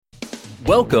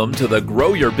Welcome to the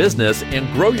Grow Your Business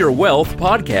and Grow Your Wealth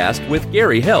podcast with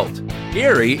Gary Helt.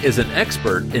 Gary is an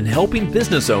expert in helping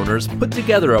business owners put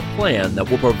together a plan that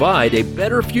will provide a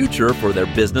better future for their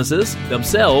businesses,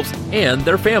 themselves, and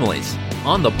their families.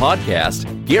 On the podcast,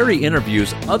 Gary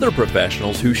interviews other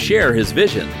professionals who share his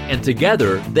vision, and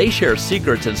together they share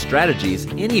secrets and strategies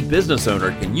any business owner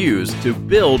can use to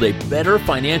build a better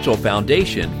financial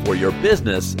foundation for your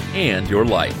business and your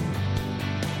life.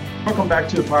 Welcome back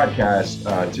to the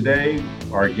podcast. Today,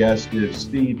 our guest is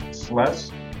Steve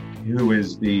Sless, who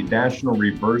is the National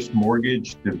Reverse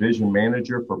Mortgage Division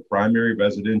Manager for Primary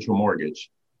Residential Mortgage.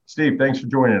 Steve, thanks for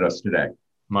joining us today.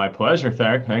 My pleasure,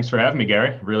 Thad. Thanks for having me,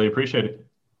 Gary. Really appreciate it.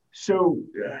 So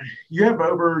you have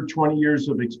over 20 years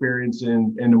of experience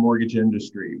in the mortgage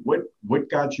industry. What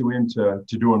got you into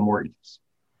doing mortgages?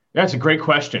 That's a great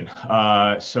question.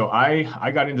 So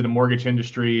I got into the mortgage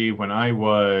industry when I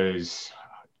was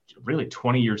really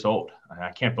 20 years old.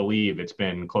 I can't believe it's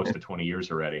been close to 20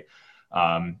 years already.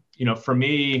 For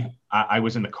me, I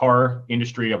was in the car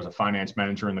industry. I was a finance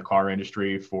manager in the car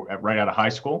industry right out of high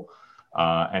school,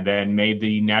 and then made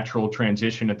the natural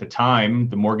transition at the time.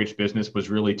 The mortgage business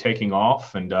was really taking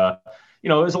off, and there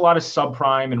was a lot of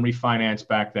subprime and refinance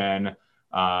back then.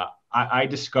 I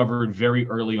discovered very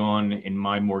early on in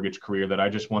my mortgage career that I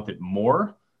just wanted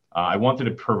more. I wanted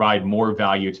to provide more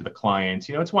value to the clients.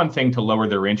 It's one thing to lower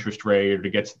their interest rate or to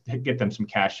get them some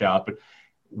cash out, but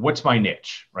what's my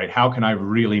niche, right? How can I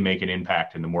really make an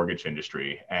impact in the mortgage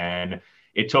industry? And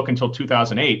it took until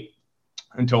 2008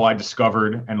 until I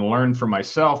discovered and learned for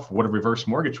myself what a reverse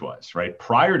mortgage was, right?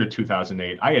 Prior to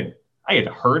 2008, I had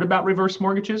heard about reverse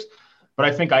mortgages, but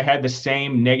I think I had the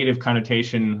same negative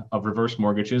connotation of reverse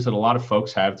mortgages that a lot of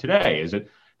folks have today. Is it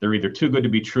they're either too good to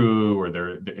be true,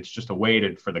 or it's just a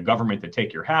way for the government to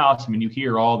take your house. I mean, you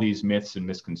hear all these myths and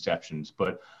misconceptions,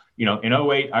 but in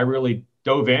 2008, I really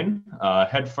dove in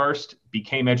head first,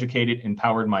 became educated,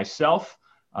 empowered myself.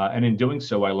 And in doing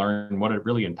so, I learned what a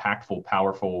really impactful,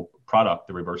 powerful product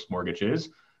the reverse mortgage is.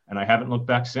 And I haven't looked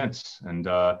back since. And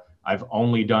I've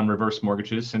only done reverse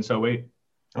mortgages since 2008.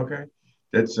 Okay.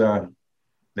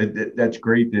 That's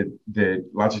great that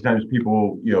lots of times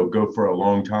people, go for a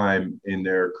long time in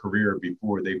their career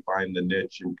before they find the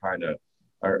niche and kind of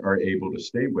are able to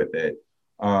stay with it.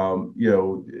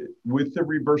 With the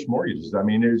reverse mortgages, I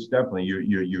mean, there's definitely,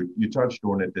 you touched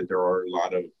on it, that there are a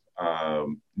lot of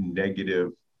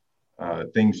negative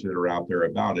things that are out there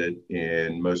about it.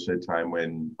 And most of the time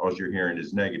when all you're hearing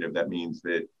is negative, that means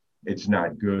that it's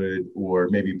not good, or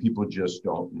maybe people just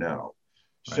don't know.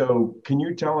 Right. So can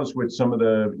you tell us what some of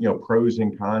the, pros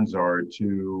and cons are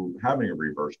to having a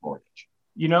reverse mortgage?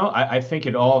 I think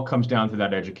it all comes down to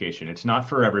that education. It's not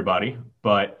for everybody,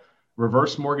 but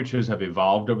reverse mortgages have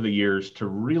evolved over the years to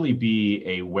really be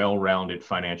a well-rounded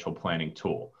financial planning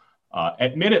tool.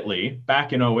 Admittedly,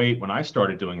 back in 2008, when I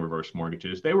started doing reverse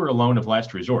mortgages, they were a loan of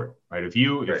last resort, right? If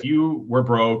you were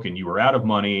broke and you were out of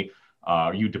money,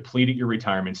 you depleted your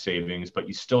retirement savings, but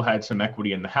you still had some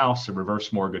equity in the house, a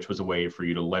reverse mortgage was a way for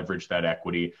you to leverage that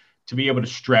equity to be able to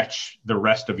stretch the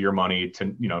rest of your money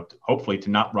to, hopefully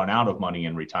to not run out of money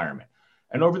in retirement.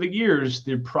 And over the years,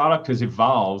 the product has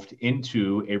evolved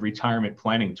into a retirement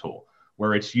planning tool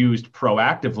where it's used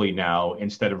proactively now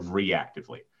instead of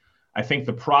reactively. I think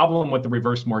the problem with the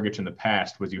reverse mortgage in the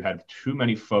past was you had too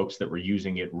many folks that were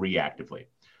using it reactively.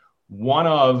 One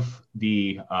of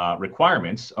the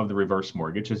requirements of the reverse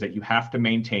mortgage is that you have to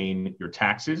maintain your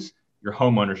taxes, your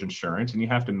homeowner's insurance, and you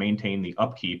have to maintain the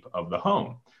upkeep of the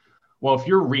home. Well, if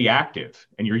you're reactive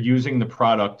and you're using the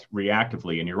product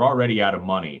reactively and you're already out of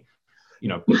money,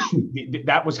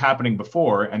 that was happening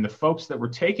before. And the folks that were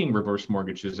taking reverse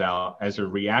mortgages out as a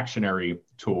reactionary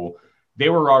tool, they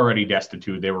were already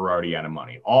destitute. They were already out of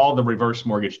money. All the reverse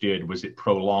mortgage did was it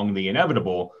prolonged the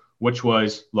inevitable, which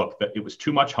was, it was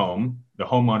too much home. The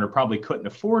homeowner probably couldn't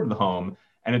afford the home.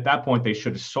 And at that point, they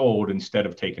should have sold instead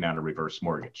of taking out a reverse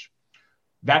mortgage.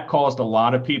 That caused a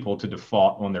lot of people to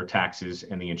default on their taxes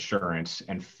and the insurance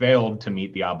and failed to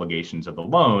meet the obligations of the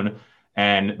loan.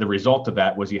 And the result of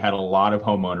that was you had a lot of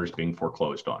homeowners being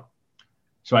foreclosed on.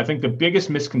 So I think the biggest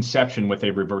misconception with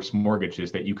a reverse mortgage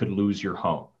is that you could lose your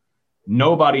home.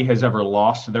 Nobody has ever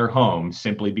lost their home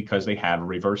simply because they have a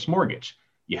reverse mortgage.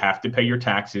 You have to pay your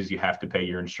taxes, you have to pay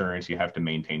your insurance, you have to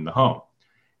maintain the home.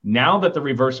 Now that the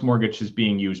reverse mortgage is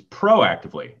being used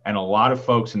proactively, and a lot of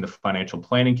folks in the financial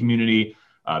planning community,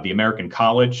 the American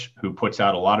College, who puts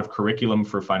out a lot of curriculum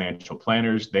for financial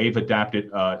planners, they've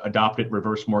adopted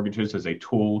reverse mortgages as a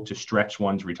tool to stretch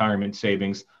one's retirement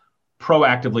savings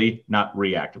proactively, not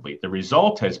reactively. The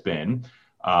result has been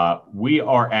We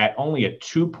are at only a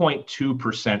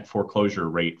 2.2% foreclosure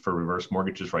rate for reverse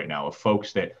mortgages right now of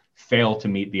folks that fail to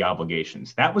meet the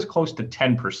obligations. That was close to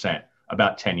 10%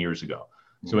 about 10 years ago.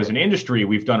 So as an industry,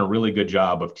 we've done a really good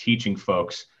job of teaching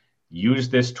folks, use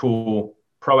this tool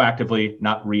proactively,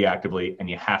 not reactively, and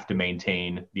you have to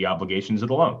maintain the obligations of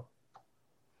the loan.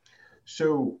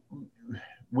 So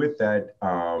with that,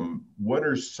 what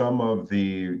are some of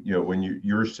the, when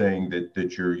you're saying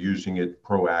that you're using it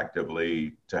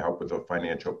proactively to help with the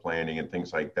financial planning and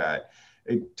things like that,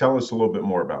 tell us a little bit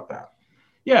more about that.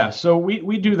 Yeah, so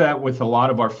we do that with a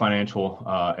lot of our financial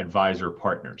advisor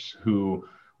partners who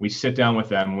we sit down with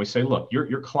them and we say, look,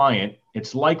 your client,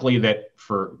 it's likely that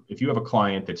if you have a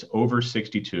client that's over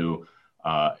 62,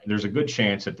 there's a good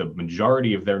chance that the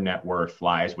majority of their net worth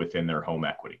lies within their home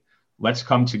equity. Let's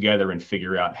come together and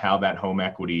figure out how that home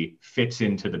equity fits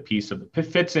in as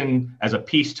a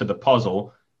piece to the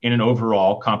puzzle in an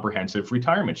overall comprehensive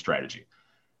retirement strategy.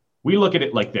 We look at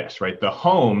it like this, right? The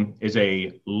home is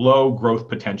a low growth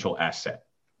potential asset.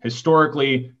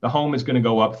 Historically, the home is going to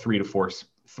go up 3 to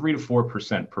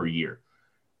 4% per year.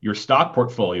 Your stock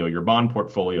portfolio, your bond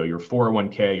portfolio, your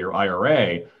 401k, your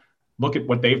IRA, look at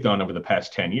what they've done over the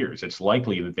past 10 years. It's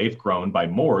likely that they've grown by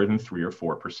more than 3 or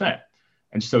 4%.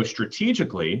 And so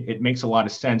strategically, it makes a lot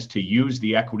of sense to use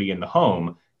the equity in the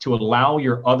home to allow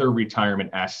your other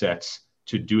retirement assets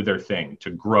to do their thing,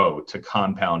 to grow, to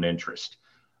compound interest.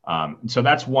 So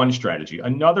that's one strategy.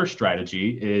 Another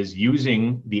strategy is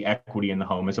using the equity in the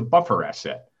home as a buffer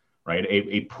asset, right?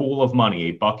 A pool of money,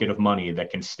 a bucket of money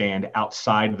that can stand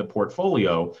outside of the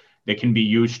portfolio that can be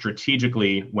used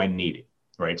strategically when needed,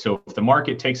 right? So if the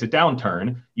market takes a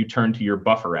downturn, you turn to your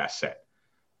buffer asset.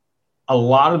 A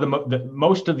lot of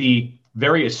most of the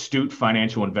very astute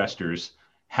financial investors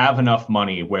have enough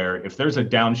money where if there's a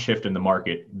downshift in the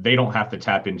market, they don't have to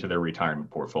tap into their retirement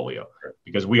portfolio.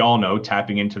 Because we all know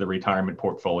tapping into the retirement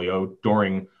portfolio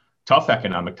during tough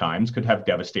economic times could have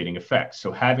devastating effects.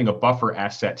 So having a buffer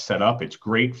asset set up, it's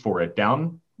great for a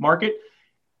down market.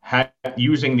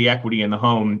 Using the equity in the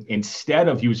home instead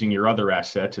of using your other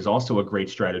assets is also a great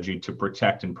strategy to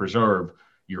protect and preserve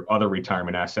your other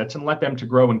retirement assets and let them to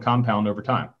grow and compound over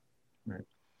time. Right.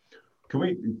 Can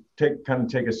we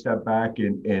take a step back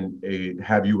and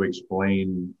have you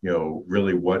explain,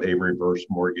 really what a reverse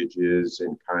mortgage is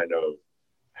and kind of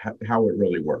how it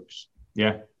really works?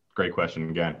 Yeah, great question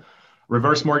again.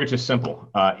 Reverse mortgage is simple.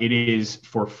 It is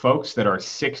for folks that are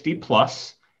 60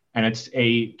 plus, and it's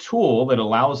a tool that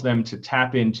allows them to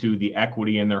tap into the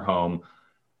equity in their home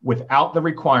without the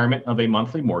requirement of a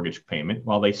monthly mortgage payment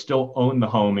while they still own the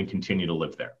home and continue to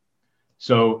live there.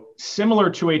 So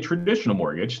similar to a traditional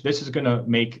mortgage, this is going to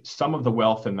make some of the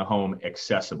wealth in the home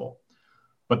accessible.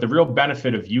 But the real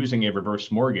benefit of using a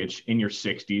reverse mortgage in your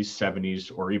 60s,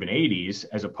 70s, or even 80s,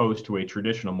 as opposed to a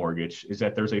traditional mortgage, is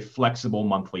that there's a flexible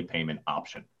monthly payment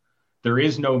option. There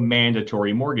is no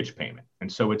mandatory mortgage payment.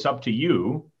 And so it's up to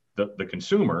you, the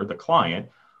consumer, the client,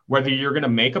 whether you're going to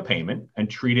make a payment and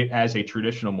treat it as a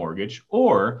traditional mortgage,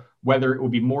 or whether it will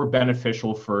be more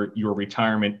beneficial for your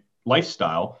retirement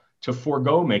lifestyle to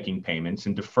forego making payments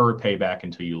and defer payback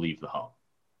until you leave the home.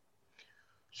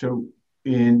 So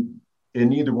in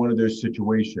either one of those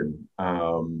situations,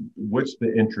 what's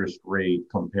the interest rate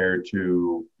compared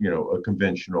to, a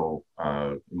conventional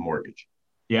mortgage?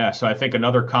 Yeah, so I think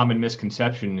another common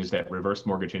misconception is that reverse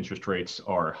mortgage interest rates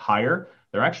are higher.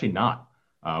 They're actually not.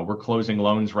 We're closing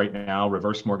loans right now,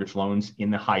 reverse mortgage loans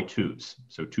in the high twos,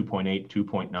 so 2.8,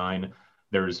 2.9.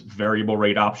 There's variable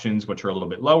rate options, which are a little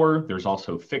bit lower. There's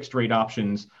also fixed rate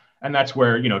options. And that's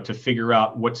where, to figure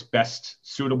out what's best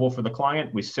suitable for the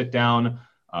client, we sit down,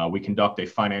 we conduct a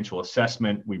financial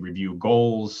assessment, we review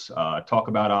goals, talk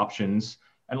about options,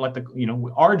 and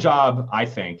our job, I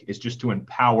think, is just to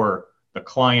empower the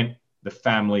client, the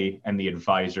family, and the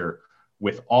advisor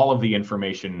with all of the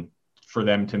information for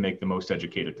them to make the most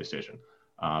educated decision.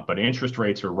 But interest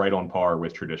rates are right on par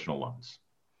with traditional loans.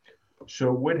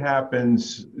 So what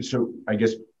happens? So I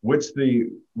guess what's the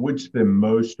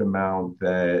most amount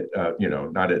that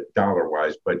not at dollar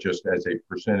wise, but just as a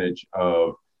percentage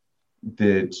of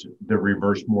that the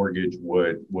reverse mortgage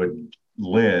would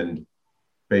lend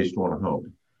based on a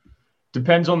home?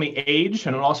 Depends on the age,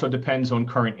 and it also depends on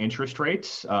current interest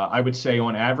rates. I would say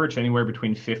on average, anywhere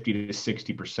between 50 to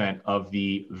 60% of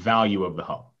the value of the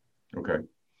home. Okay.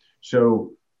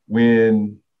 So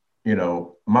when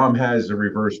mom has a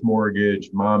reverse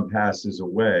mortgage, mom passes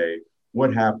away,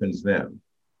 what happens then?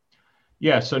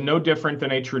 Yeah, so no different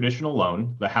than a traditional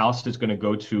loan. The house is going to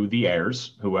go to the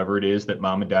heirs, whoever it is that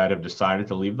mom and dad have decided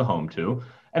to leave the home to.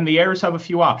 And the heirs have a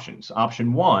few options.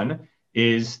 Option one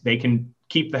is they can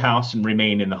keep the house and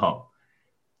remain in the home.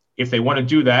 If they want to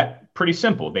do that, pretty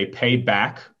simple. They pay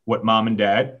back what mom and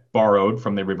dad borrowed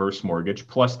from their reverse mortgage,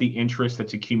 plus the interest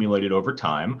that's accumulated over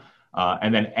time.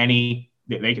 And then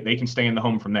they can stay in the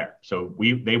home from there. So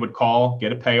they would call,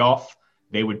 get a payoff.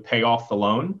 They would pay off the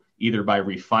loan either by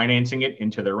refinancing it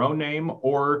into their own name,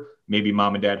 or maybe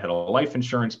mom and dad had a life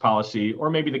insurance policy,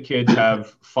 or maybe the kids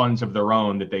have funds of their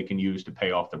own that they can use to pay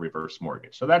off the reverse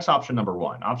mortgage. So that's option number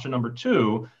one. Option number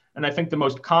two, and I think the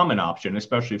most common option,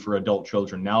 especially for adult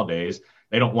children nowadays,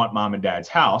 they don't want mom and dad's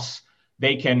house.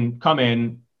 They can come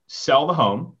in, sell the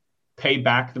home, pay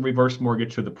back the reverse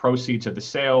mortgage to the proceeds of the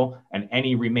sale, and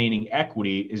any remaining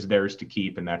equity is theirs to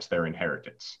keep, and that's their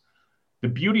inheritance. The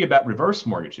beauty about reverse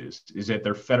mortgages is that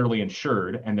they're federally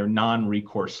insured and they're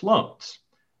non-recourse loans.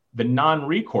 The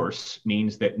non-recourse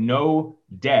means that no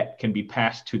debt can be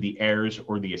passed to the heirs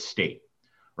or the estate,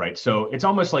 right? So it's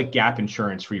almost like gap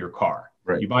insurance for your car.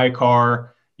 Right. You buy a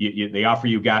car, they offer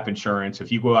you gap insurance.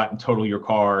 If you go out and total your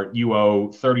car, you owe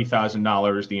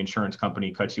 $30,000. The insurance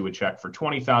company cuts you a check for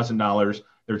 $20,000.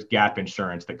 There's gap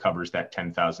insurance that covers that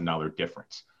 $10,000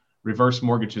 difference. Reverse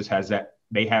mortgages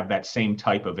they have that same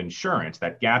type of insurance,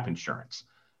 that gap insurance.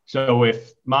 So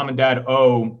if mom and dad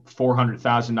owe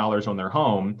 $400,000 on their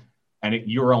home and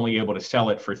you're only able to sell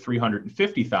it for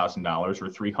 $350,000 or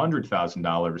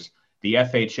 $300,000, the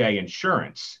FHA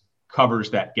insurance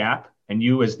covers that gap, and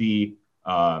you as the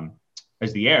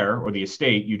heir or the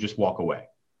estate, you just walk away.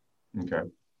 Okay.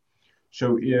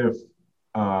 So if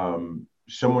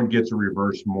someone gets a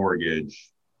reverse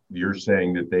mortgage, you're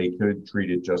saying that they could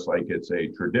treat it just like it's a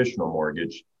traditional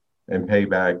mortgage and pay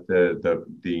back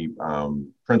the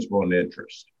principal and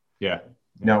interest. Yeah.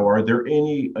 Now, are there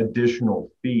any additional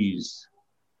fees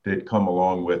that come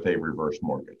along with a reverse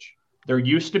mortgage? There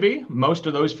used to be. Most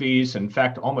of those fees, in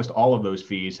fact, almost all of those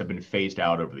fees have been phased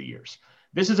out over the years.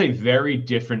 This is a very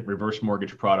different reverse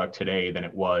mortgage product today than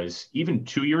it was even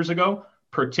 2 years ago,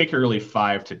 particularly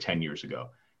 5 to 10 years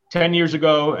ago. 10 years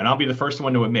ago, and I'll be the first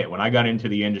one to admit, when I got into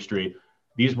the industry,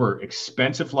 these were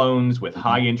expensive loans with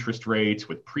high interest rates,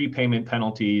 with prepayment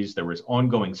penalties. There was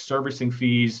ongoing servicing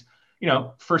fees.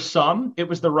 For some, it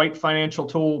was the right financial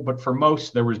tool, but for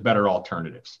most, there was better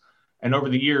alternatives. And over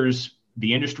the years,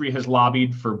 the industry has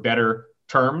lobbied for better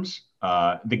terms.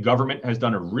 The government has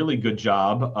done a really good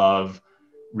job of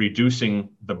reducing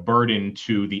the burden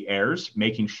to the heirs,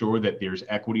 making sure that there's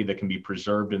equity that can be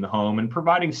preserved in the home, and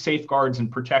providing safeguards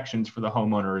and protections for the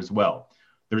homeowner as well.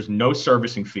 There's no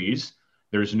servicing fees.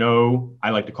 There's no,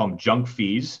 I like to call them junk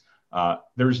fees.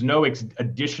 There's no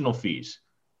additional fees.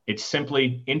 It's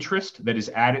simply interest that is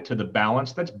added to the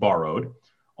balance that's borrowed.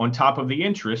 On top of the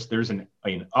interest, there's an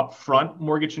upfront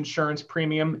mortgage insurance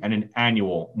premium and an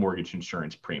annual mortgage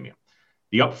insurance premium.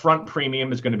 The upfront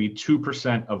premium is going to be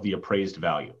 2% of the appraised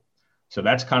value. So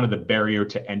that's kind of the barrier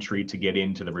to entry to get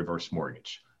into the reverse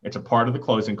mortgage. It's a part of the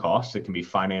closing costs. It can be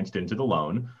financed into the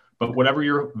loan, but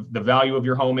whatever the value of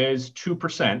your home is,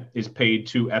 2% is paid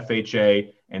to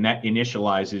FHA, and that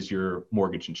initializes your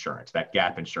mortgage insurance, that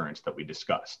gap insurance that we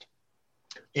discussed.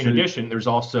 In addition, there's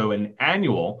also an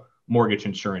annual mortgage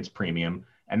insurance premium,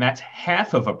 and that's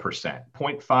 0.5%,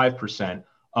 0.5%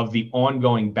 of the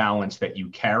ongoing balance that you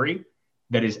carry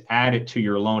that is added to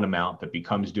your loan amount that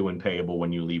becomes due and payable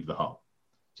when you leave the home.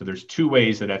 So there's two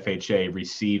ways that FHA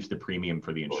receives the premium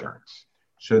for the insurance.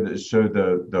 So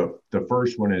the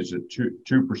first one is a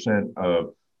 2%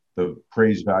 of the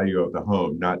appraised value of the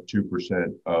home, not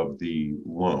 2% of the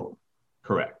loan.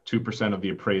 Correct. 2% of the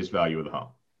appraised value of the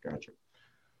home. Gotcha.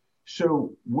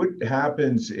 So what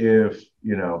happens if,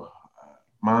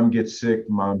 mom gets sick,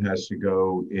 mom has to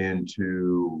go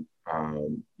into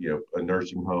a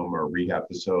nursing home or a rehab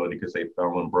facility because they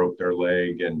fell and broke their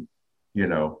leg, and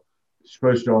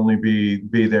supposed to only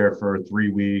be there for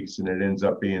 3 weeks, and it ends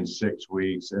up being 6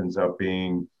 weeks, ends up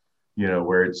being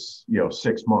where it's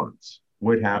 6 months.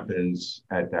 What happens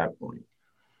at that point?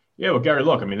 Yeah, well, Gary,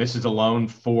 look, this is a loan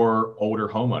for older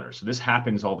homeowners, so this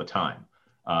happens all the time.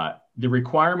 The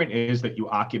requirement is that you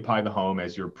occupy the home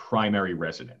as your primary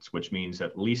residence, which means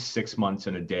at least 6 months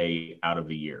and a day out of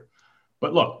the year.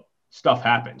 But look, stuff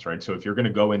happens, right? So if you're going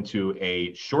to go into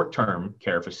a short-term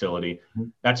care facility,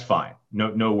 that's fine.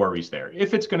 No worries there.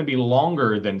 If it's going to be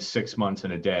longer than 6 months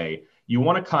and a day, you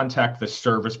want to contact the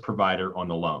service provider on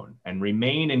the loan and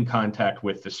remain in contact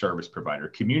with the service provider.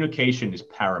 Communication is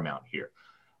paramount here.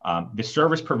 The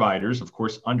service providers, of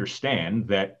course, understand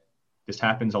that this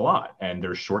happens a lot, and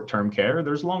there's short-term care,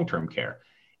 there's long-term care.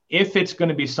 If it's going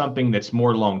to be something that's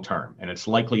more long-term, and it's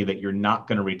likely that you're not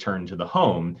going to return to the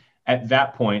home, at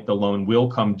that point, the loan will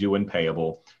come due and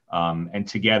payable. And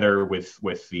together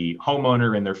with the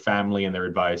homeowner and their family and their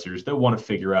advisors, they'll want to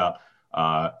figure out,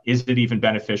 is it even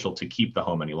beneficial to keep the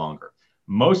home any longer?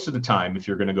 Most of the time, if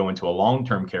you're going to go into a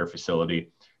long-term care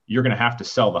facility, you're going to have to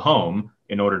sell the home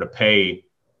in order to pay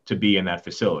to be in that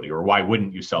facility. Or why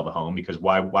wouldn't you sell the home? Because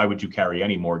why would you carry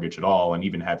any mortgage at all and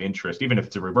even have interest, even if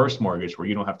it's a reverse mortgage where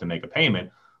you don't have to make a payment?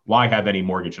 Why have any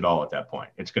mortgage at all at that point?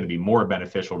 It's going to be more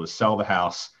beneficial to sell the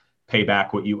house, pay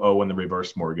back what you owe in the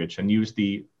reverse mortgage, and use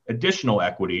the additional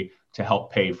equity to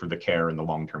help pay for the care in the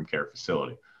long-term care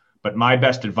facility. But my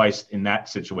best advice in that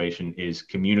situation is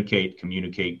communicate. You're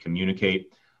going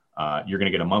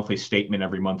to get a monthly statement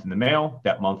every month in the mail.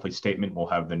 That monthly statement will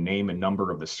have the name and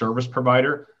number of the service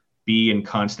provider. Be in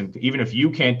constant, even if you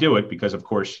can't do it, because of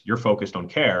course you're focused on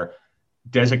care,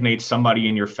 designate somebody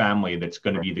in your family that's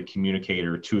going to be the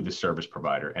communicator to the service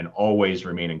provider, and always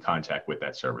remain in contact with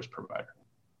that service provider.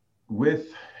 With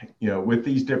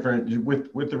these different,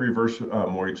 with the reverse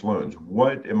mortgage loans,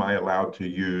 what am I allowed to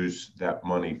use that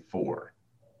money for?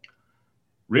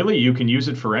 Really, you can use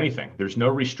it for anything. There's no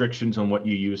restrictions on what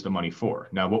you use the money for.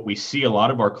 Now, what we see a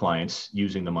lot of our clients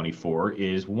using the money for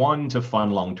is, one, to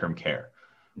fund long-term care,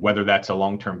 whether that's a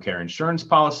long-term care insurance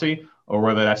policy or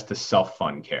whether that's to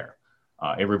self-fund care.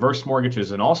 A reverse mortgage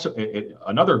is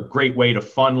another great way to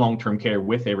fund long-term care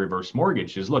with a reverse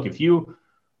mortgage is, look,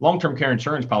 long-term care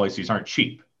insurance policies aren't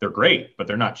cheap. They're great, but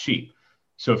they're not cheap.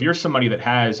 So if you're somebody that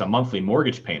has a monthly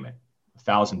mortgage payment,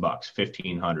 $1,000,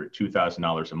 $1,500,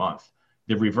 $2,000 a month,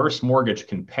 the reverse mortgage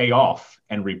can pay off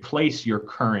and replace your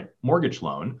current mortgage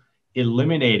loan,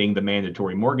 eliminating the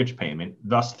mandatory mortgage payment,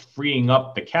 thus freeing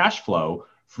up the cash flow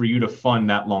for you to fund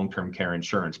that long-term care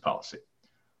insurance policy.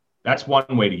 That's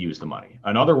one way to use the money.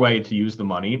 Another way to use the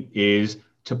money is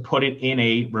to put it in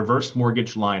a reverse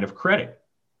mortgage line of credit.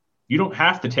 You don't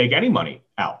have to take any money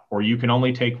out, or you can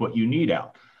only take what you need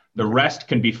out. The rest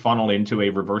can be funneled into a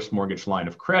reverse mortgage line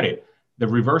of credit. The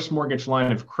reverse mortgage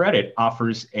line of credit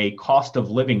offers a cost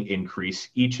of living increase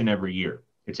each and every year.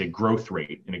 It's a growth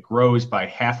rate, and it grows by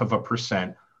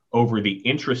 0.5% over the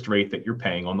interest rate that you're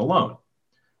paying on the loan.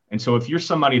 And so if you're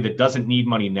somebody that doesn't need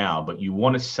money now, but you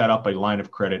want to set up a line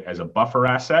of credit as a buffer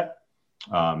asset,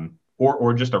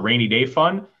 or just a rainy day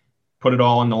fund, put it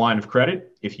all in the line of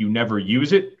credit. If you never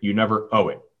use it, you never owe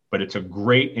it. But it's a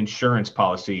great insurance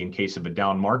policy in case of a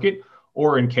down market,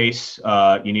 or in case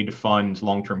you need to fund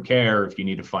long-term care, if you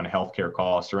need to fund healthcare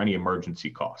costs or any emergency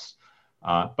costs.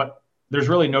 But there's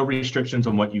really no restrictions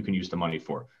on what you can use the money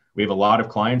for. We have a lot of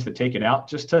clients that take it out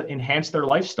just to enhance their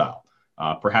lifestyle.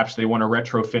 Perhaps they want to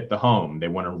retrofit the home. They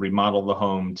want to remodel the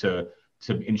home to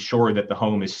ensure that the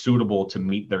home is suitable to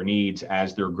meet their needs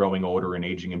as they're growing older and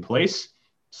aging in place.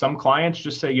 Some clients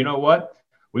just say, you know what?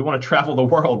 We want to travel the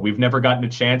world. We've never gotten a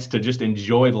chance to just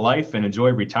enjoy life and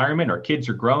enjoy retirement. Our kids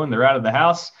are grown. They're out of the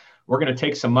house. We're going to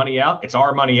take some money out. It's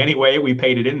our money anyway. We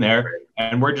paid it in there,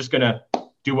 and we're just going to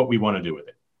do what we want to do with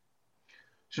it.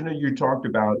 So now you talked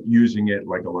about using it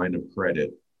like a line of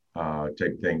credit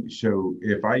type thing. So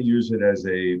if I use it as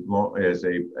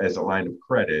a line of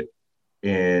credit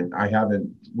and I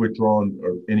haven't withdrawn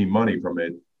any money from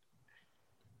it,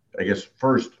 I guess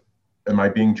first, am I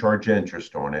being charged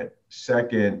interest on it?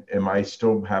 Second, am I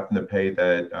still having to pay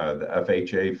that the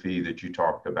FHA fee that you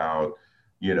talked about,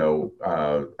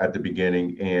 at the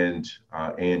beginning and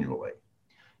annually?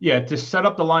 Yeah, to set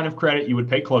up the line of credit, you would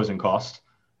pay closing costs.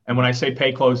 And when I say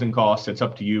pay closing costs, it's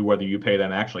up to you whether you pay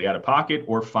them actually out of pocket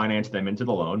or finance them into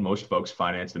the loan. Most folks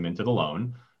finance them into the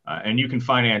loan. And you can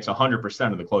finance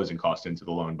 100% of the closing costs into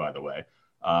the loan, by the way.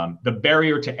 The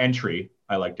barrier to entry,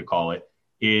 I like to call it,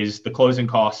 is the closing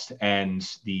costs and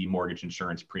the mortgage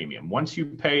insurance premium. Once you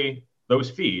pay those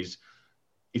fees,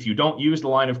 if you don't use the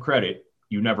line of credit,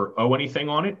 you never owe anything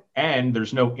on it, and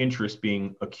there's no interest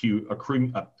being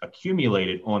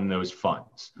accumulated on those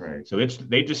funds. Right. So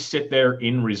they just sit there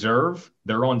in reserve.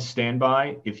 They're on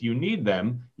standby. If you need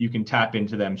them, you can tap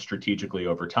into them strategically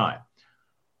over time.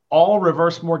 All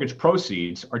reverse mortgage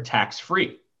proceeds are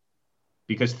tax-free,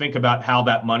 because think about how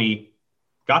that money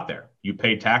got there. You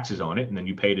paid taxes on it, and then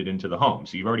you paid it into the home.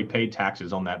 So you've already paid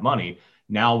taxes on that money.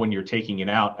 Now, when you're taking it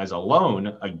out as a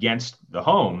loan against the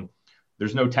home,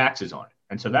 there's no taxes on it.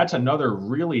 And so that's another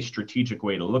really strategic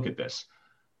way to look at this.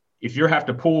 If you have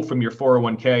to pull from your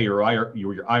 401k or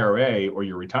your IRA or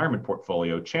your retirement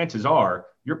portfolio, chances are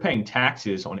you're paying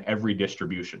taxes on every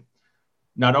distribution.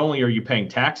 Not only are you paying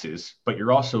taxes, but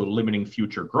you're also limiting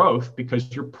future growth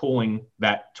because you're pulling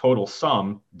that total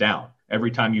sum down.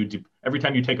 Every time you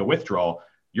take a withdrawal,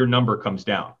 your number comes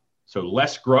down. So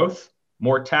less growth,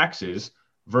 more taxes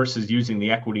versus using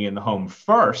the equity in the home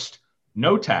first,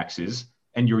 no taxes,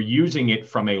 and you're using it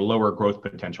from a lower growth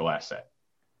potential asset.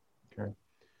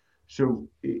 So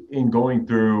in going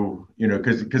through,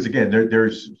 because again,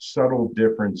 there's subtle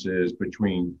differences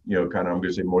between, kind of, I'm going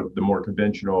to say the more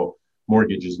conventional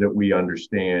mortgages that we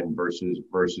understand versus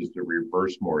the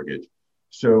reverse mortgage.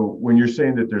 So when you're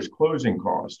saying that there's closing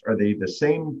costs, are they the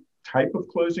same type of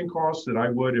closing costs that I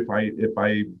would if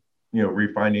I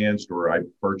refinanced or I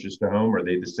purchased a home? Are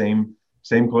they the same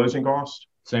closing cost?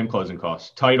 Same closing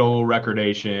costs, title,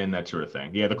 recordation, that sort of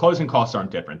thing. Yeah, the closing costs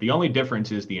aren't different. The only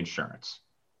difference is the insurance.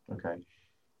 Okay.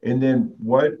 And then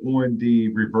what on the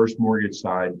reverse mortgage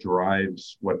side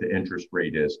drives what the interest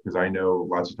rate is? Because I know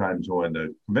lots of times on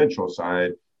the conventional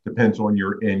side, depends on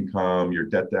your income, your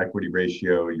debt to equity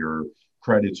ratio, your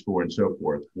credit score, and so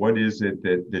forth. What is it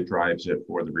that drives it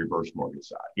for the reverse mortgage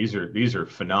side? These are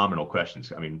phenomenal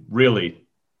questions. I mean, really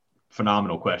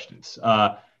phenomenal questions.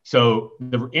 So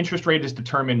the interest rate is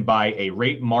determined by a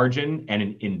rate margin and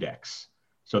an index.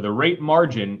 So the rate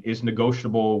margin is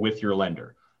negotiable with your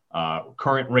lender.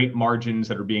 Current rate margins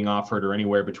that are being offered are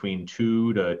anywhere between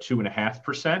 2 to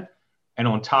 2.5%. And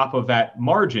on top of that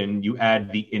margin, you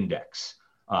add the index.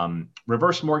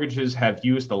 Reverse mortgages have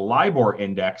used the LIBOR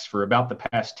index for about the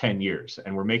past 10 years.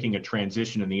 And we're making a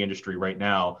transition in the industry right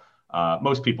now.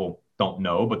 Most people don't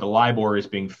know, but the LIBOR is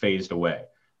being phased away.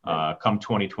 Come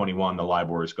 2021, the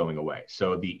LIBOR is going away.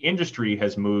 So the industry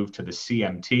has moved to the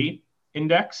CMT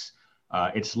index.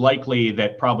 It's likely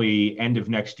that probably end of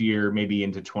next year, maybe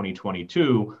into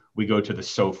 2022, we go to the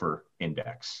SOFR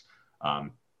index.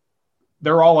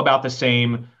 They're all about the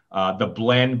same. The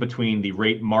blend between the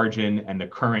rate margin and the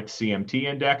current CMT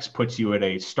index puts you at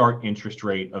a start interest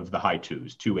rate of the high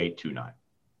twos, 2.8, 2.9.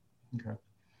 Okay.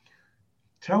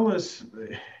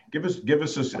 Give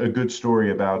us a good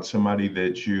story about somebody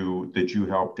that you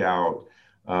helped out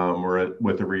or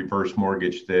with a reverse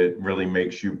mortgage that really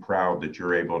makes you proud that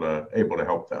you're able to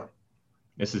help them.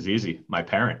 This is easy. My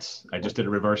parents. I just did a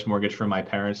reverse mortgage for my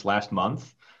parents last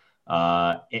month.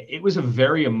 It was a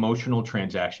very emotional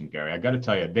transaction, Gary. I got to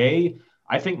tell you,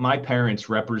 I think my parents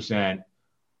represent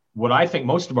what I think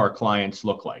most of our clients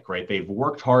look like, right? They've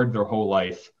worked hard their whole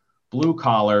life, blue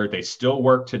collar. They still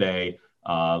work today.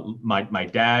 My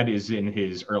dad is in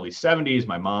his early 70s.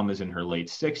 My mom is in her late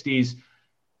 60s.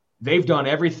 They've done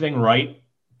everything right,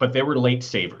 but they were late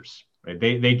savers. Right?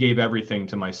 They gave everything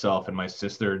to myself and my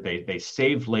sister. They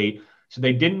saved late, so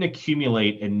they didn't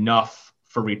accumulate enough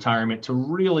for retirement to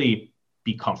really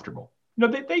be comfortable.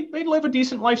 They live a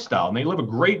decent lifestyle and they live a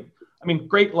great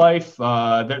life.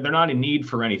 They're not in need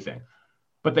for anything,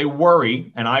 but they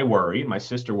worry, and I worry, and my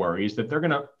sister worries that they're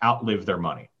going to outlive their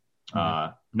money.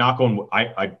 I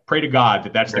pray to God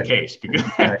that that's the case, because,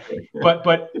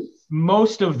 but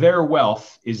most of their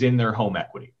wealth is in their home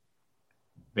equity.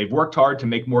 They've worked hard to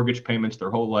make mortgage payments their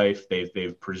whole life.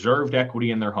 They've preserved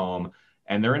equity in their home,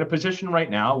 and they're in a position right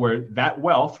now where that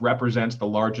wealth represents the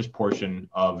largest portion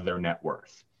of their net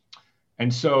worth.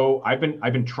 And so I've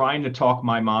been trying to talk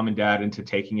my mom and dad into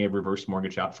taking a reverse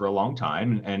mortgage out for a long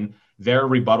time, and their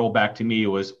rebuttal back to me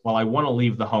was, "Well, I want to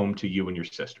leave the home to you and your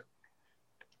sister."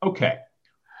 Okay,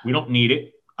 we don't need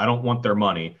it. I don't want their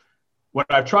money. What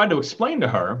I've tried to explain to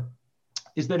her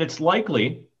is that it's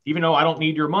likely, even though I don't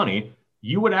need your money,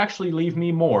 you would actually leave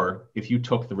me more if you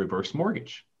took the reverse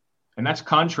mortgage. And that's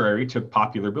contrary to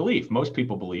popular belief. Most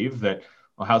people believe that,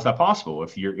 well, how's that possible?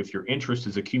 If your interest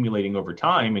is accumulating over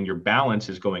time and your balance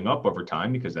is going up over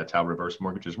time, because that's how reverse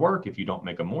mortgages work, if you don't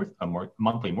make a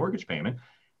monthly mortgage payment,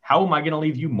 how am I going to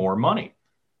leave you more money?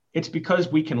 It's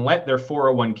because we can let their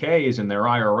 401ks and their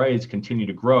IRAs continue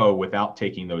to grow without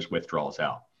taking those withdrawals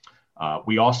out.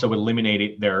 We also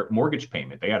eliminated their mortgage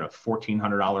payment. They had a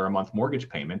 $1,400 a month mortgage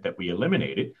payment that we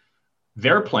eliminated.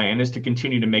 Their plan is to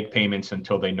continue to make payments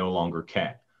until they no longer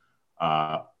can.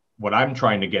 What I'm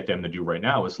trying to get them to do right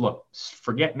now is, look,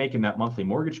 forget making that monthly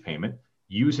mortgage payment,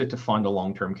 use it to fund a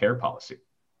long-term care policy.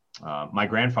 My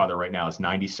grandfather right now is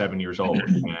 97 years old,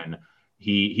 and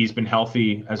he's been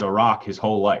healthy as a rock his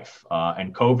whole life.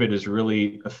 And COVID has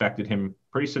really affected him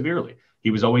pretty severely. He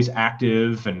was always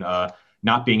active, and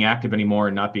not being active anymore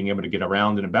and not being able to get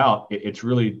around and about, it's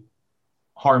really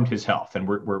harmed his health. And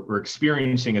we're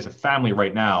experiencing as a family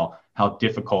right now how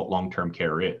difficult long-term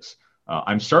care is.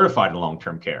 I'm certified in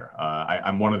long-term care.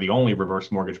 I'm one of the only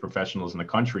reverse mortgage professionals in the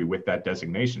country with that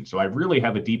designation. So I really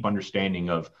have a deep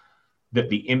understanding of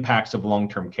the impacts of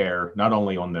long-term care, not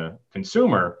only on the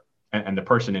consumer and the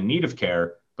person in need of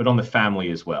care, but on the family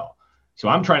as well. So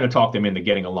I'm trying to talk them into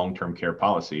getting a long-term care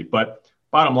policy. But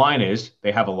bottom line is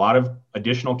they have a lot of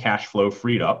additional cash flow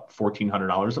freed up,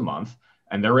 $1,400 a month,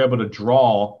 and they're able to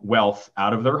draw wealth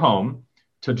out of their home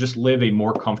to just live a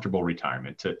more comfortable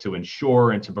retirement, to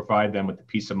ensure and to provide them with the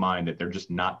peace of mind that they're just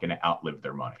not going to outlive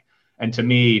their money. And to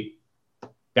me,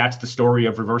 that's the story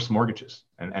of reverse mortgages.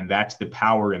 And that's the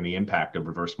power and the impact of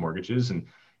reverse mortgages. And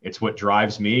it's what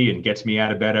drives me and gets me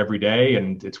out of bed every day.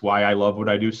 And it's why I love what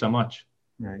I do so much.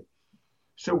 Right.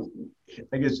 So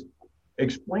I guess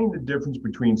explain the difference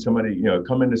between somebody,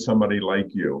 coming to somebody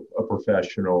like you, a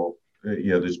professional,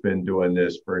 that's been doing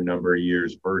this for a number of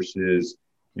years versus,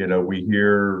 we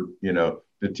hear,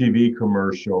 the TV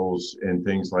commercials and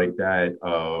things like that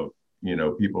of,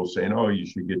 people saying, oh, you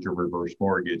should get your reverse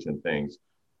mortgage and things.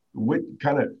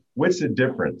 What's the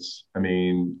difference? I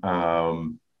mean,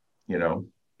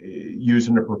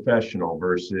 using a professional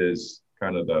versus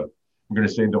kind of I'm going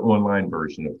to say the online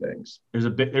version of things. There's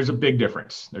a big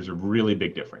difference. There's a really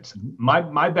big difference.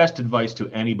 My best advice to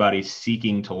anybody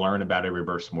seeking to learn about a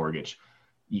reverse mortgage,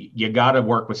 you got to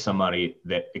work with somebody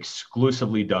that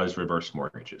exclusively does reverse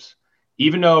mortgages.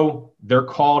 Even though they're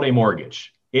called a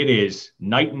mortgage, it is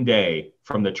night and day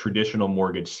from the traditional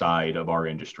mortgage side of our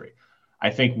industry. I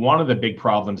think one of the big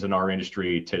problems in our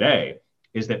industry today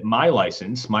is that my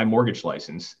mortgage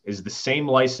license, is the same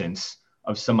license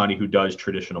of somebody who does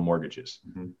traditional mortgages.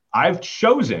 Mm-hmm. I've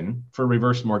chosen for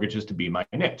reverse mortgages to be my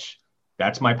niche.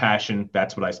 That's my passion.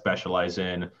 That's what I specialize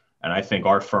in. And I think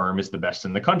our firm is the best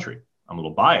in the country. I'm a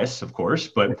little biased, of course,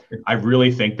 but I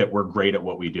really think that we're great at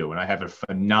what we do. And I have a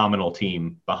phenomenal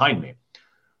team behind me.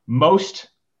 Most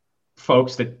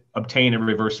folks that obtain a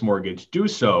reverse mortgage do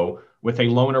so with a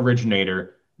loan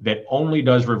originator that only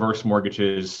does reverse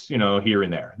mortgages, here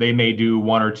and there. They may do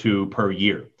 1 or 2 per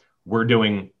year. We're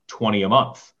doing 20 a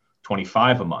month,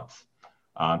 25 a month.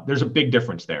 There's a big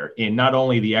difference there in not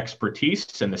only the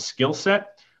expertise and the skill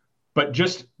set, but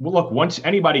look, once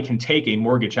anybody can take a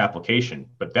mortgage application,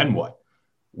 but then what?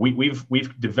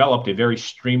 We've developed a very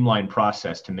streamlined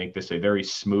process to make this a very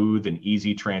smooth and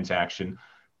easy transaction.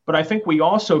 But I think we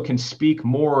also can speak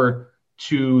more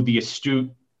to the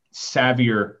astute,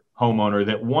 savvier homeowner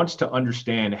that wants to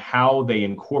understand how they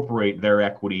incorporate their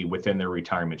equity within their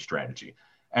retirement strategy.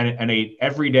 And a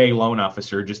everyday loan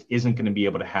officer just isn't going to be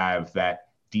able to have that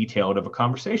detailed of a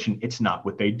conversation. It's not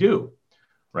what they do,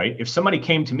 right? If somebody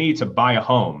came to me to buy a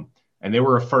home and they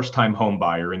were a first-time home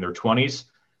buyer in their 20s,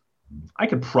 I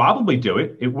could probably do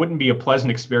it. It wouldn't be a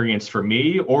pleasant experience for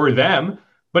me or them,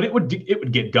 but it would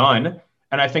get done.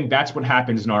 And I think that's what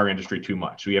happens in our industry too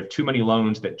much. We have too many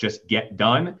loans that just get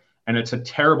done, and it's a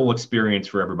terrible experience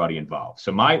for everybody involved.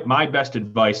 So my best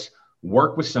advice,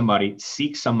 work with somebody,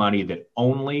 seek somebody that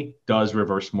only does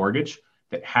reverse mortgage,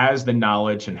 that has the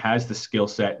knowledge and has the skill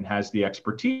set and has the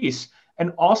expertise,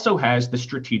 and also has the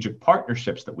strategic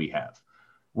partnerships that we have.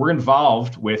 We're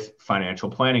involved with financial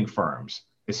planning firms,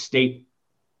 estate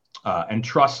and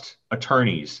trust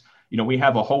attorneys. We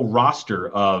have a whole roster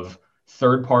of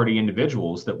third-party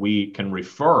individuals that we can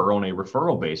refer on a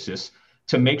referral basis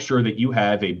to make sure that you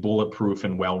have a bulletproof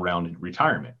and well-rounded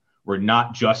retirement. We're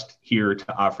not just here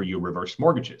to offer you reverse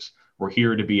mortgages. We're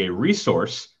here to be a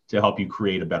resource to help you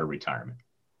create a better retirement.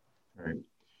 All right.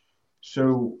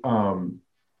 So, I'm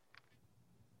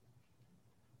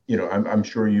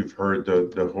sure you've heard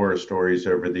the horror stories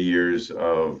over the years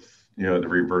of, the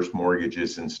reverse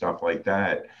mortgages and stuff like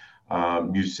that.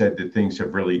 You said that things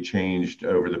have really changed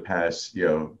over the past,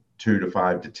 2 to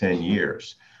 5 to 10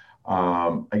 years.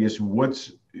 I guess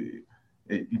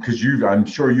because I'm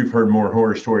sure you've heard more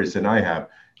horror stories than I have.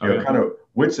 Kind of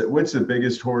what's the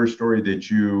biggest horror story that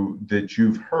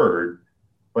you've heard,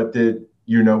 but that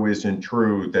isn't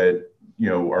true, that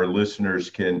our listeners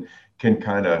can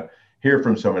kind of hear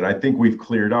from someone. I think we've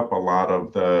cleared up a lot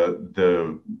of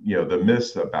the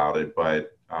myths about it,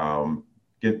 but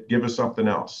give us something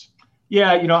else.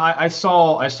 Yeah, I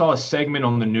saw a segment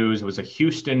on the news. It was a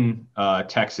Houston,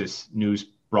 Texas news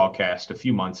broadcast a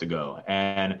few months ago,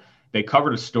 and they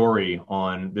covered a story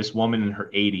on this woman in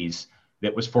her 80s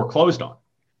that was foreclosed on.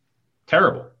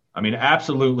 Terrible. I mean,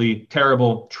 absolutely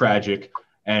terrible, tragic,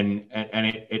 and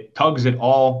it tugs at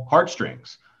all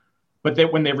heartstrings. But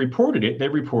when they reported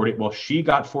it, well, she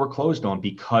got foreclosed on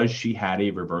because she had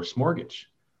a reverse mortgage.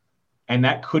 And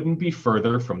that couldn't be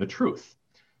further from the truth.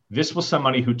 This was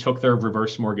somebody who took their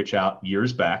reverse mortgage out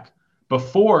years back,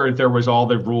 before there was all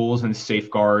the rules and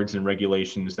safeguards and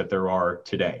regulations that there are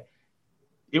today.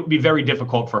 It would be very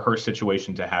difficult for her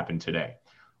situation to happen today.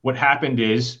 What happened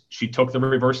is she took the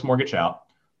reverse mortgage out,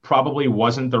 probably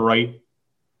wasn't the right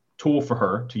tool for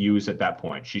her to use at that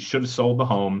point. She should have sold the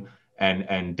home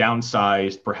and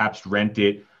downsized, perhaps rent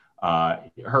it.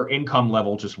 Her income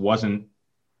level just wasn't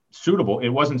suitable. It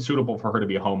wasn't suitable for her to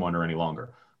be a homeowner any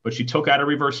longer. But she took out a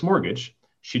reverse mortgage.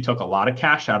 She took a lot of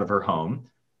cash out of her home.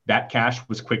 That cash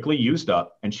was quickly used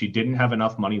up, and she didn't have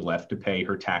enough money left to pay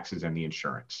her taxes and the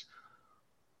insurance.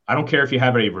 I don't care if you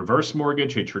have a reverse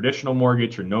mortgage, a traditional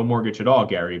mortgage, or no mortgage at all,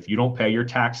 Gary. If you don't pay your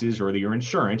taxes or your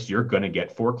insurance, you're going to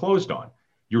get foreclosed on.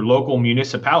 Your local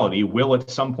municipality will at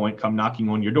some point come knocking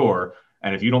on your door.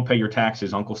 And if you don't pay your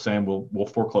taxes, Uncle Sam will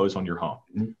foreclose on your home.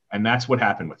 Mm-hmm. And that's what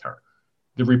happened with her.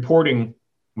 The reporting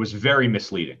was very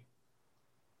misleading.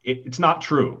 It's not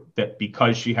true that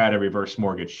because she had a reverse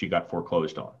mortgage, she got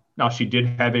foreclosed on. Now, she did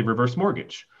have a reverse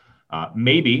mortgage.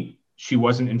 Maybe she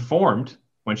wasn't informed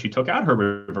when she took out her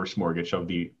reverse mortgage of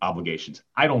the obligations.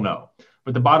 I don't know.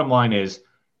 But the bottom line is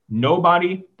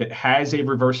nobody that has a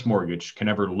reverse mortgage can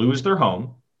ever lose their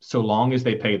home so long as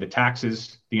they pay the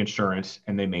taxes, the insurance,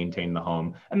 and they maintain the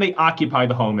home. And they occupy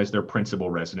the home as their principal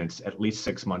residence at least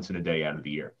 6 months and a day out of the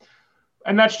year.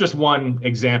 And that's just one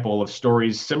example of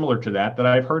stories similar to that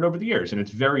I've heard over the years. And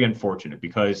it's very unfortunate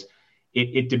because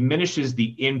it diminishes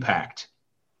the impact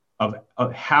of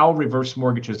how reverse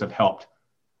mortgages have helped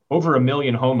over 1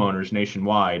 million homeowners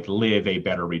nationwide live a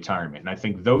better retirement. And I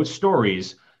think those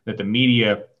stories that the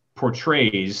media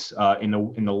portrays in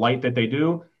the light that they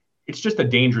do, it's just a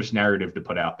dangerous narrative to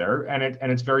put out there.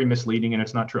 And it's very misleading and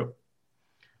it's not true.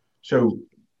 So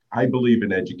I believe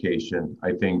in education.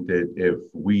 I think that if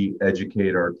we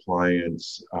educate our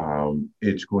clients,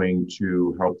 it's going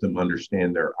to help them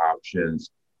understand their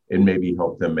options and maybe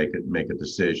help them make a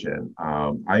decision.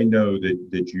 I know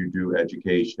that you do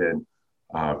education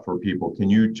for people. Can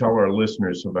you tell our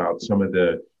listeners about some of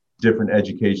the different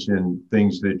education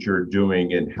things that you're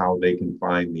doing and how they can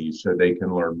find these so they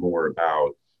can learn more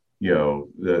about,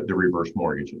 the reverse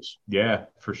mortgages? Yeah,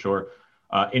 for sure.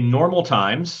 In normal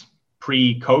times,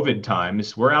 pre-COVID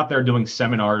times, we're out there doing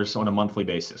seminars on a monthly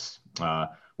basis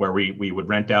where we would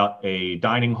rent out a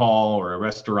dining hall or a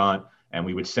restaurant and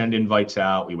we would send invites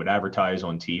out. We would advertise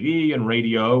on TV and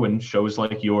radio and shows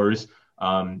like yours.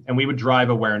 And we would drive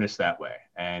awareness that way.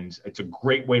 And it's a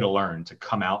great way to learn, to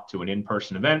come out to an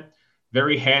in-person event,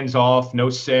 very hands-off, no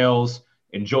sales,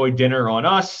 enjoy dinner on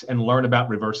us and learn about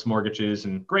reverse mortgages.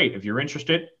 And great, if you're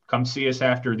interested, come see us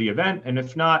after the event. And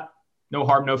if not, no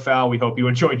harm, no foul. We hope you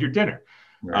enjoyed your dinner.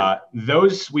 Right.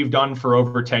 Those we've done for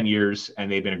over 10 years,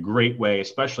 and they've been a great way,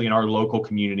 especially in our local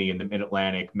community in the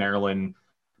Mid-Atlantic, Maryland,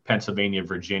 Pennsylvania,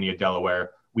 Virginia,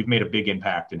 Delaware. We've made a big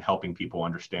impact in helping people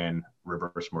understand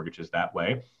reverse mortgages that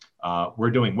way.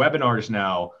 We're doing webinars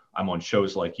now. I'm on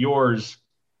shows like yours.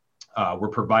 We're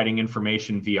providing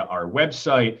information via our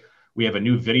website. We have a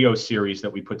new video series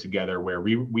that we put together where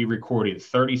we recorded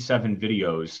 37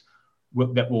 videos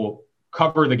that will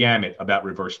cover the gamut about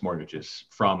reverse mortgages,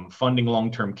 from funding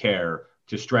long-term care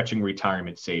to stretching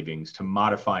retirement savings to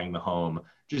modifying the home,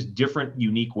 just different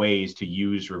unique ways to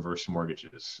use reverse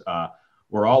mortgages.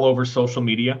 We're all over social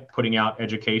media, putting out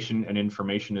education and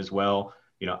information as well.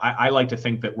 I like to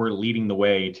think that we're leading the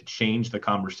way to change the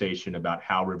conversation about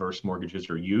how reverse mortgages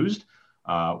are used.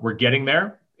 We're getting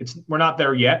there. We're not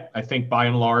there yet. I think by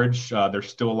and large, there's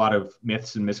still a lot of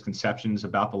myths and misconceptions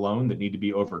about the loan that need to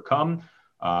be overcome.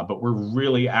 But we're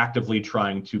really actively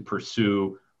trying to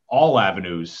pursue all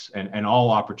avenues and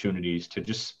all opportunities to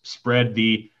just spread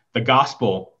the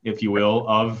gospel, if you will,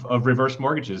 of reverse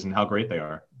mortgages and how great they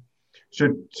are. So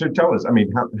tell us,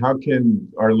 how can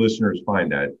our listeners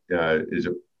find that? Is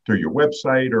it through your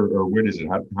website or what is it?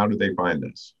 How do they find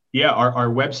this? Yeah, our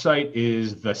website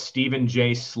is the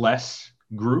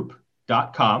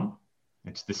StephenJSlessGroup.com.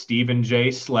 It's the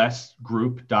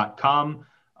StephenJSlessGroup.com.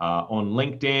 On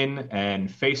LinkedIn and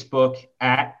Facebook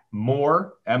at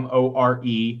More,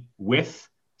 M-O-R-E, with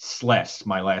Sless,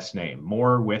 my last name,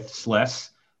 More with Sless,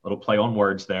 little play on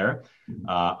words there.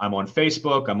 I'm on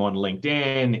Facebook, I'm on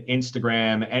LinkedIn,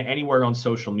 Instagram, and anywhere on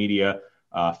social media.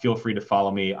 Feel free to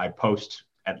follow me. I post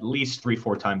at least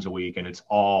 3-4 times a week, and it's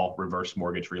all reverse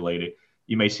mortgage related.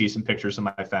 You may see some pictures of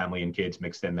my family and kids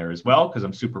mixed in there as well, because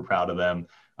I'm super proud of them.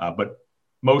 But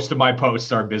most of my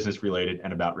posts are business related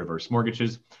and about reverse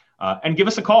mortgages. And give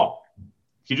us a call.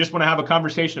 If you just want to have a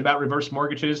conversation about reverse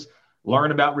mortgages,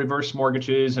 learn about reverse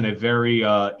mortgages in a very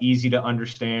easy to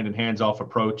understand and hands-off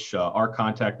approach, our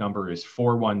contact number is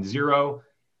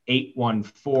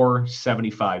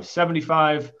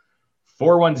 410-814-7575,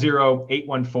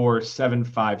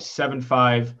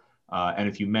 410-814-7575. And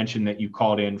if you mention that you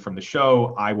called in from the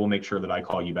show, I will make sure that I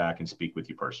call you back and speak with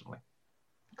you personally.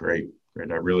 Great. I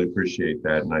really appreciate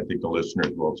that. And I think the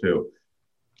listeners will too.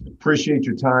 Appreciate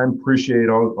your time. Appreciate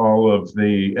all of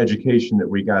the education that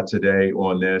we got today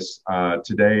on this.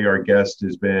 Today, our guest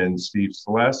has been Steve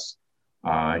Sless.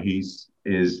 He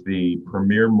is the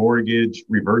premier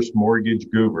reverse mortgage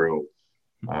guru.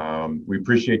 We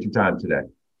appreciate your time today.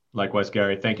 Likewise,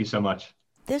 Gary. Thank you so much.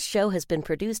 This show has been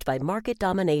produced by Market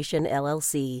Domination,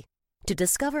 LLC. To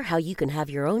discover how you can have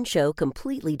your own show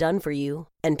completely done for you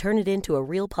and turn it into a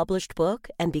real published book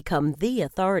and become the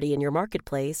authority in your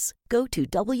marketplace, go to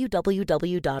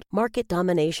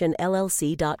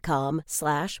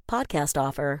www.marketdominationllc.com/podcast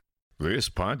offer. This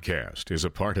podcast is a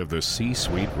part of the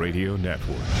C-Suite Radio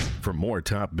Network. For more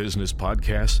top business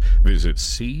podcasts, visit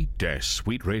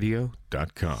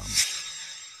c-suiteradio.com.